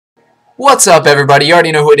What's up, everybody? You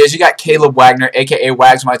already know who it is. You got Caleb Wagner, a.k.a.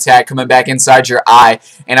 Wags My Tag, coming back inside your eye.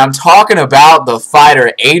 And I'm talking about the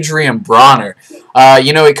fighter, Adrien Broner.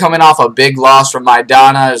 He coming off a big loss from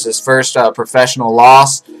Maidana. It was his first professional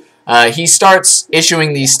loss. He starts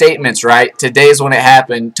issuing these statements, right? Today's when it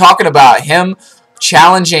happened. Talking about him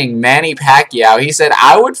challenging Manny Pacquiao. He said,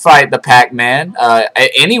 I would fight the Pac-Man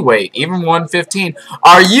at any weight, even 115.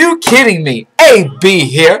 Are you kidding me? AB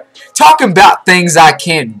here. Talking about things I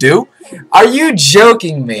can't do. Are you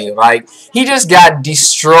joking me? Like, he just got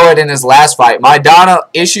destroyed in his last fight. Maidana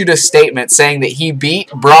issued a statement saying that he beat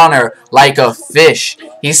Broner like a fish.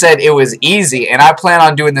 He said it was easy, and I plan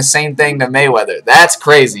on doing the same thing to Mayweather. That's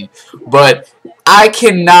crazy. But I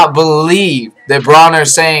cannot believe that Broner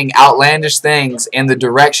is saying outlandish things in the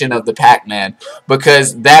direction of the Pac-Man,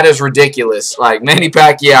 because that is ridiculous. Like, Manny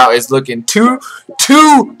Pacquiao is looking too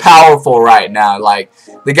powerful right now. Like,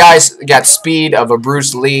 the guy's got speed of a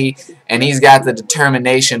Bruce Lee, and he's got the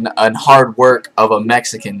determination and hard work of a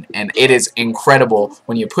Mexican, and it is incredible.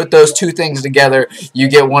 When you put those two things together, you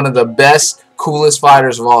get one of the best, coolest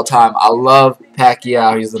fighters of all time. I love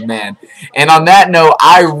Pacquiao. He's the man. And on that note,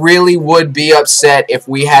 I really would be upset if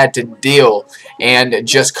we had to deal and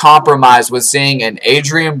just compromise with seeing an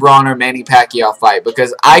Adrien Broner Manny Pacquiao fight,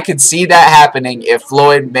 because I could see that happening if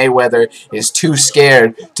Floyd Mayweather is too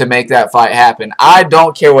scared to make that fight happen. I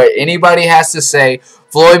don't care what anybody has to say.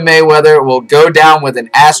 Floyd Mayweather will go down with an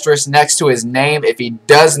asterisk next to his name if he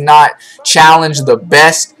does not challenge the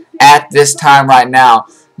best at this time right now.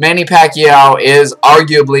 Manny Pacquiao is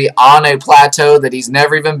arguably on a plateau that he's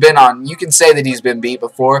never even been on. You can say that he's been beat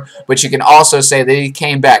before, but you can also say that he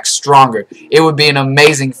came back stronger. It would be an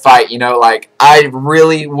amazing fight, like, I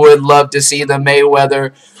really would love to see the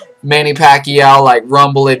Mayweather Manny Pacquiao like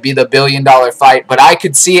rumble. It'd be the billion-dollar fight, but I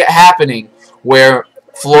could see it happening where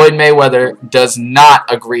Floyd Mayweather does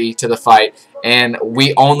not agree to the fight, and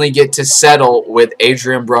we only get to settle with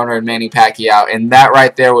Adrien Broner and Manny Pacquiao, and that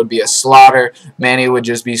right there would be a slaughter. Manny would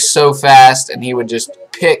just be so fast, and he would just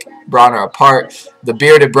pick Broner apart. The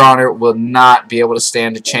bearded Broner will not be able to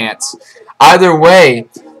stand a chance. Either way,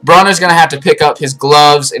 Broner's going to have to pick up his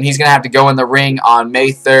gloves, and he's going to have to go in the ring on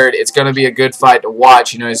May 3rd. It's going to be a good fight to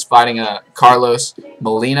watch. He's fighting Carlos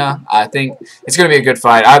Molina. I think it's going to be a good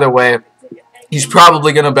fight. Either way, he's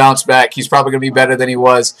probably going to bounce back. He's probably going to be better than he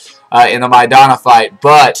was in the Maidana fight.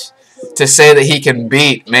 But to say that he can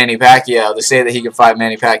beat Manny Pacquiao, to say that he can fight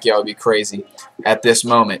Manny Pacquiao would be crazy at this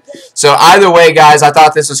moment. So either way, guys, I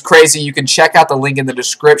thought this was crazy. You can check out the link in the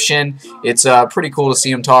description. It's pretty cool to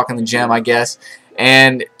see him talk in the gym, I guess.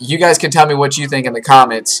 And you guys can tell me what you think in the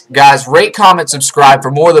comments. Guys, rate, comment, subscribe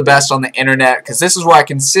for more of the best on the internet, because this is where I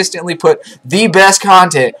consistently put the best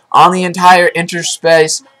content on the entire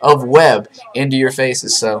interspace of web into your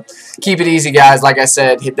faces. So keep it easy, guys. Like I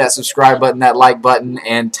said, hit that subscribe button, that like button,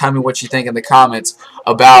 and tell me what you think in the comments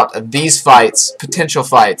about these fights, potential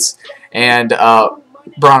fights, and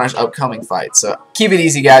Broner's upcoming fight. So keep it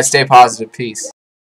easy, guys. Stay positive. Peace.